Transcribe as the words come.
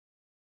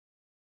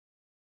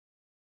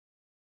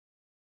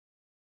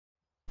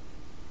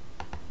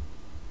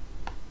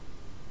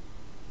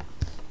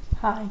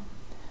Hi,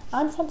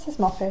 I'm Frances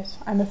Moffat.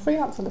 I'm a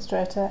freelance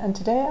illustrator and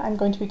today I'm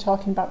going to be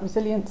talking about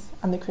resilience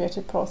and the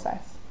creative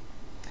process.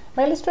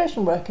 My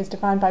illustration work is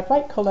defined by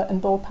bright colour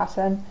and bold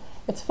pattern.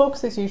 Its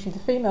focus is usually the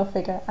female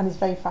figure and is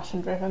very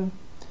fashion driven.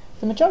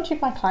 The majority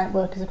of my client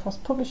work is across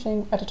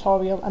publishing,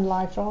 editorial and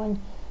live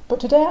drawing, but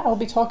today I will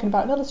be talking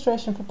about an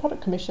illustration for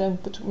product commission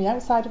that took me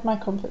outside of my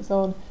comfort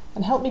zone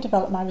and helped me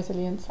develop my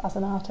resilience as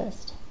an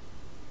artist.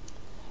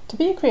 To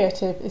be a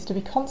creative is to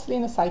be constantly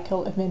in a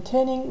cycle of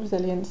maintaining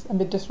resilience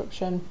amid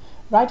disruption,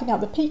 riding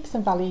out the peaks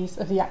and valleys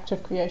of the act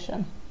of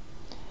creation.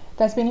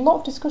 There's been a lot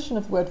of discussion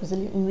of the word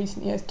resilient in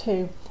recent years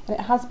too, and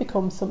it has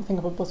become something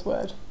of a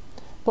buzzword.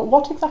 But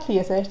what exactly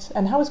is it,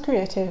 and how as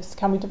creatives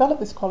can we develop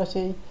this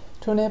quality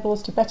to enable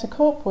us to better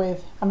cope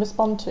with and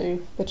respond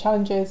to the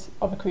challenges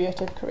of a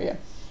creative career?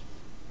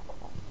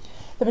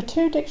 There are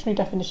two dictionary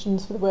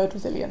definitions for the word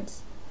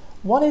resilience.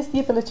 One is the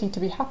ability to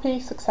be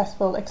happy,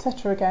 successful,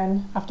 etc.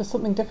 again after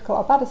something difficult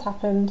or bad has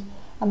happened,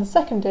 and the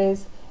second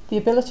is the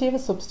ability of a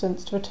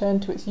substance to return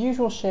to its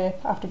usual shape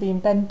after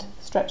being bent,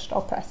 stretched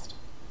or pressed.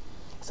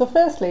 So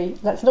firstly,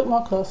 let's look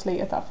more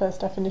closely at that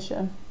first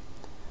definition.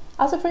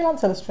 As a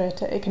freelance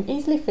illustrator, it can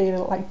easily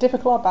feel like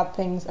difficult or bad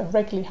things are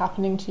regularly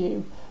happening to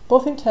you,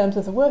 both in terms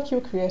of the work you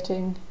are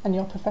creating and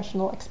your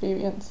professional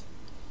experience.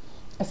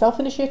 A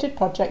self-initiated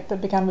project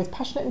that began with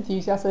passionate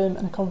enthusiasm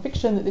and a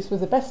conviction that this was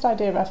the best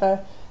idea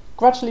ever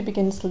gradually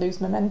begins to lose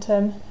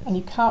momentum and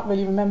you can't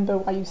really remember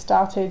why you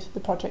started the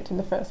project in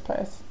the first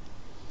place.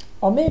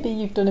 Or maybe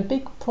you've done a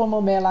big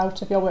promo mail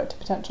out of your work to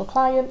potential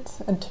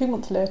clients and 2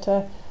 months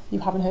later you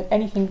haven't heard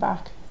anything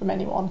back from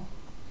anyone.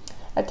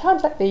 At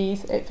times like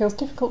these, it feels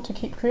difficult to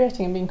keep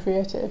creating and being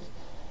creative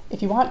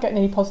if you aren't getting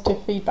any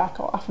positive feedback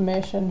or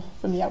affirmation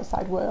from the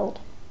outside world.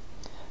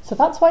 So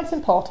that's why it's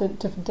important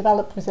to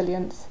develop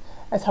resilience,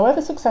 as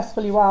however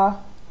successful you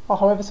are or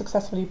however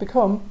successful you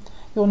become,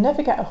 you'll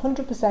never get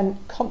 100%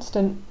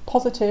 constant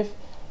positive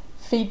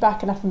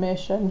feedback and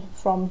affirmation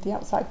from the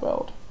outside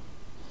world.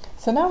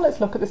 So now let's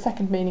look at the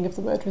second meaning of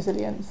the word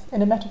resilience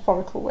in a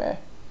metaphorical way.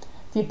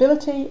 The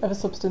ability of a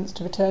substance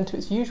to return to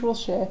its usual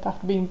shape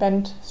after being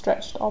bent,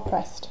 stretched or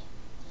pressed.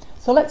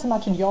 So let's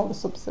imagine you're the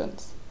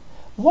substance.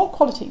 What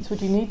qualities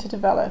would you need to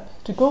develop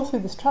to go through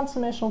this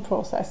transformational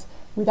process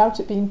without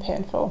it being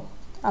painful?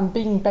 And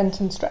being bent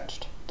and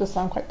stretched does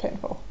sound quite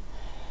painful.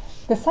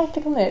 The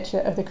cyclical nature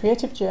of the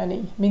creative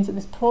journey means that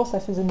this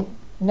process is a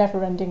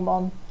never-ending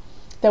one.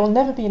 There will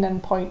never be an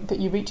end point that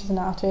you reach as an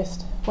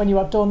artist when you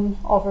are done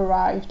or have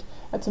arrived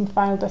at some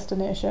final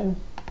destination.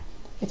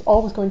 It's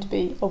always going to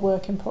be a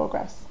work in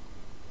progress.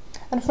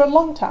 And for a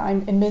long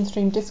time in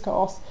mainstream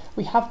discourse,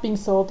 we have been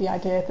sold the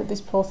idea that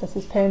this process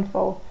is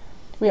painful.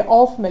 We are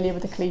all familiar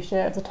with the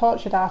cliché of the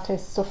tortured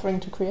artist suffering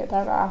to create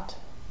their art,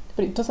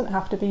 but it doesn't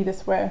have to be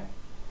this way.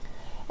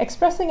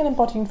 Expressing and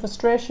embodying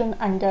frustration,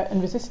 anger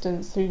and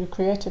resistance through the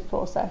creative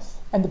process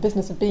and the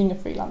business of being a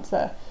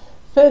freelancer,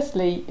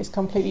 firstly is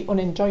completely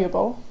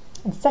unenjoyable,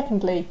 and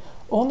secondly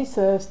only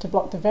serves to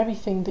block the very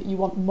thing that you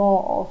want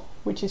more of,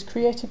 which is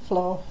creative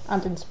flow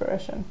and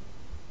inspiration.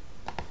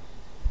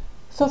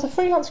 So as a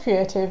freelance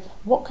creative,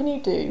 what can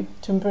you do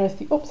to embrace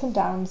the ups and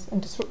downs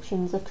and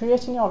disruptions of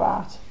creating your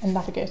art and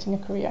navigating a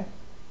career?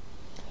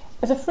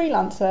 As a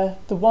freelancer,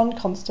 the one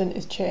constant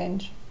is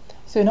change.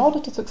 So in order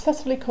to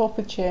successfully cope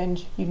with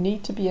change, you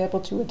need to be able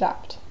to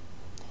adapt.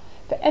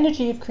 The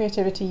energy of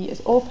creativity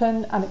is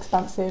open and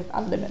expansive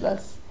and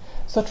limitless.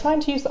 So trying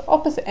to use the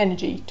opposite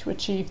energy to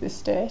achieve this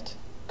state,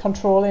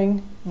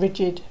 controlling,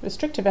 rigid,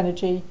 restrictive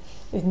energy,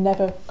 is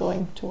never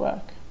going to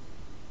work.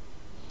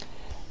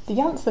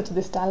 The answer to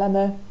this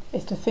dilemma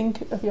is to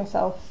think of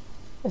yourself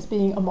as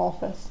being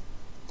amorphous.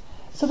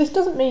 So this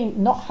doesn't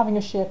mean not having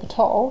a shape at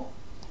all,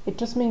 it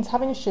just means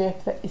having a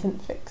shape that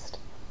isn't fixed,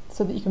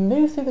 so that you can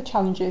move through the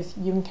challenges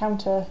you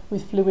encounter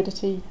with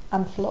fluidity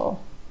and flow.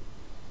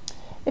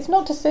 It's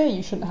not to say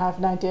you shouldn't have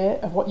an idea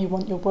of what you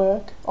want your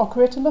work or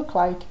career to look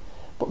like,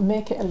 but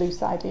make it a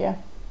loose idea.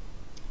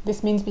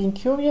 This means being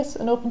curious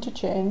and open to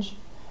change,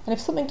 and if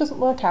something doesn't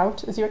work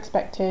out as you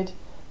expected,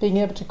 being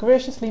able to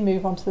graciously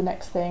move on to the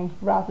next thing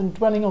rather than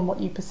dwelling on what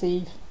you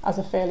perceive as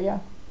a failure.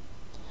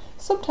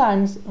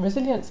 Sometimes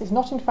resilience is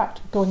not in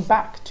fact going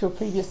back to a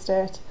previous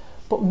state,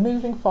 but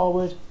moving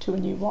forward to a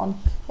new one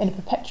in a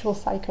perpetual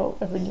cycle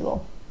of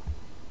renewal.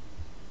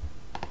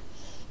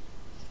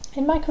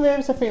 In my career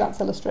as a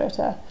freelance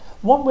illustrator,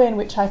 one way in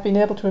which I've been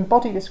able to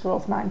embody this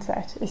growth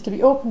mindset is to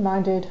be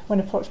open-minded when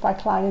approached by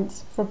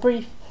clients for a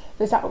brief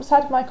that is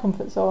outside of my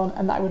comfort zone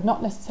and that I would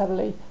not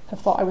necessarily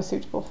have thought I was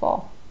suitable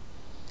for.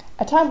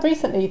 A time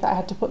recently that I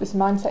had to put this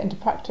mindset into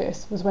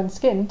practice was when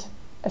Skint,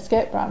 a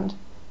skate brand,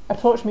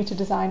 approached me to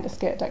design a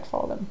skate deck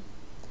for them.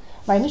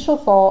 My initial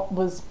thought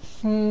was,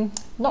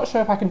 not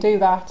sure if I can do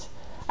that.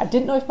 I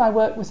didn't know if my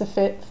work was a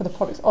fit for the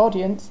product's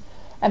audience,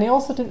 and I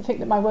also didn't think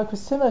that my work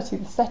was similar to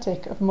the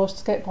aesthetic of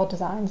most skateboard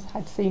designs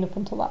I'd seen up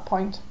until that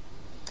point.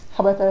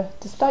 However,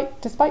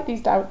 despite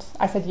these doubts,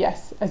 I said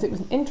yes, as it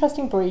was an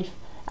interesting brief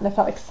and I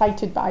felt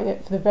excited by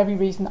it for the very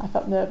reason I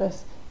felt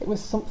nervous. It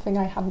was something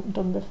I hadn't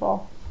done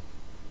before.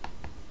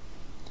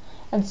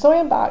 And so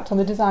I embarked on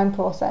the design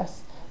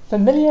process,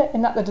 familiar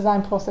in that the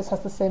design process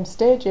has the same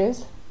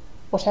stages,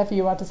 whatever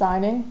you are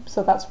designing,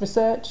 so that's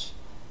research,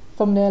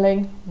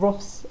 thumbnailing,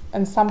 roughs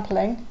and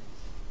sampling,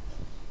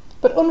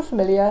 but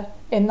unfamiliar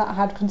in that I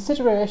had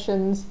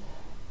considerations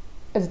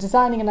as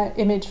designing an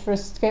image for a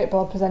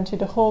skateboard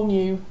presented a whole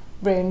new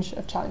range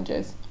of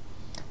challenges.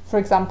 For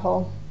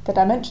example, the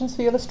dimensions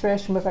for the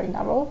illustration were very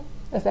narrow,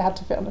 as they had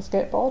to fit on a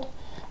skateboard,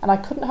 and I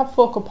couldn't have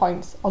focal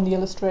points on the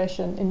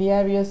illustration in the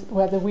areas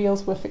where the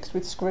wheels were fixed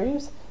with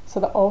screws, so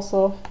that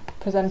also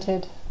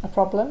presented a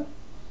problem.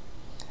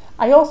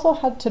 I also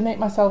had to make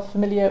myself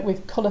familiar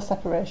with colour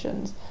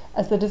separations,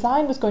 as the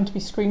design was going to be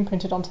screen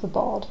printed onto the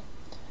board.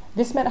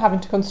 This meant having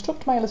to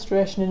construct my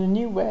illustration in a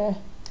new way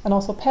and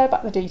also pare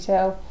back the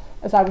detail,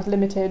 as I was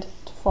limited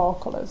to 4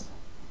 colours.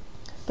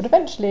 But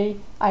eventually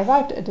I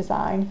arrived at a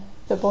design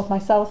that both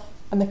myself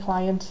and the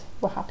client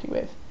were happy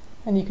with,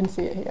 and you can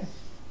see it here.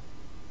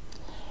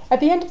 At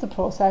the end of the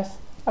process,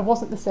 I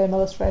wasn't the same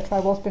illustrator I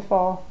was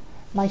before.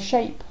 My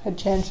shape had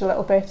changed a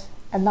little bit,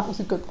 and that was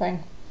a good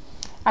thing.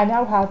 I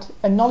now had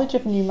a knowledge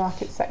of a new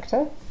market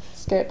sector,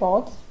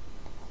 skateboards,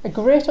 a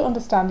greater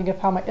understanding of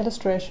how my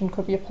illustration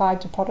could be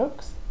applied to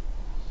products,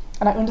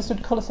 and I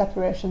understood colour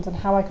separations and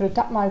how I could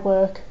adapt my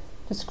work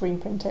for screen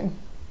printing.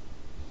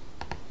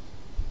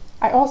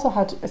 I also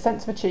had a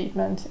sense of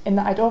achievement in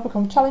that I'd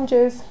overcome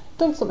challenges,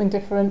 done something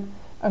different,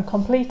 and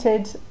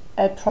completed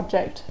a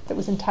project that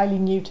was entirely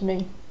new to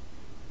me.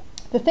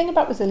 The thing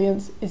about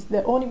resilience is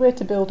the only way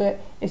to build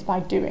it is by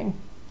doing.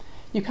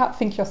 You can't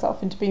think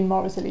yourself into being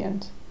more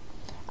resilient.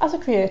 As a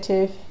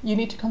creative, you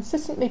need to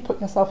consistently put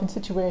yourself in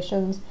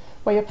situations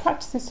where your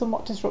practice is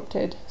somewhat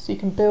disrupted so you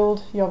can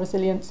build your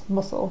resilience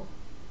muscle.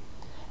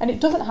 And it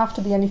doesn't have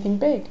to be anything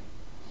big.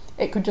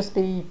 It could just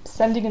be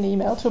sending an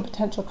email to a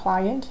potential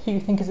client who you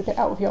think is a bit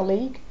out of your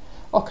league,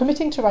 or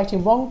committing to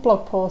writing one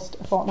blog post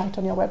a fortnight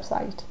on your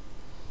website.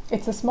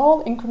 It's the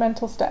small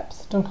incremental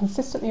steps done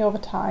consistently over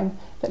time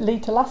that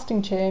lead to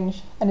lasting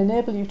change and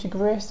enable you to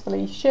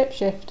gracefully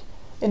shape-shift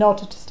in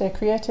order to stay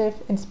creative,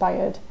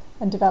 inspired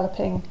and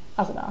developing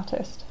as an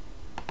artist.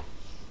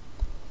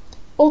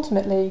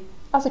 Ultimately,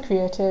 as a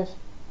creative,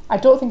 I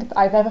don't think that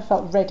I've ever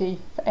felt ready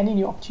for any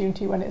new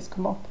opportunity when it's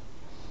come up.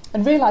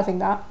 And realising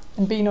that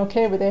and being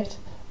okay with it,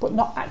 but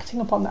not acting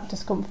upon that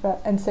discomfort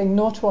and saying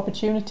no to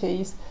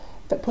opportunities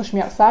that push me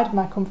outside of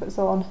my comfort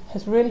zone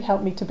has really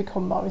helped me to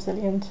become more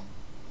resilient.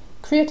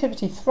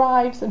 Creativity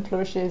thrives and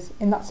flourishes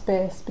in that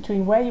space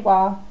between where you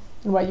are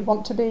and where you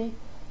want to be,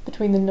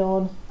 between the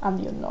known and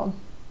the unknown.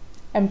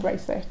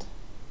 Embrace it.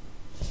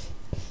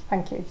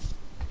 Thank you.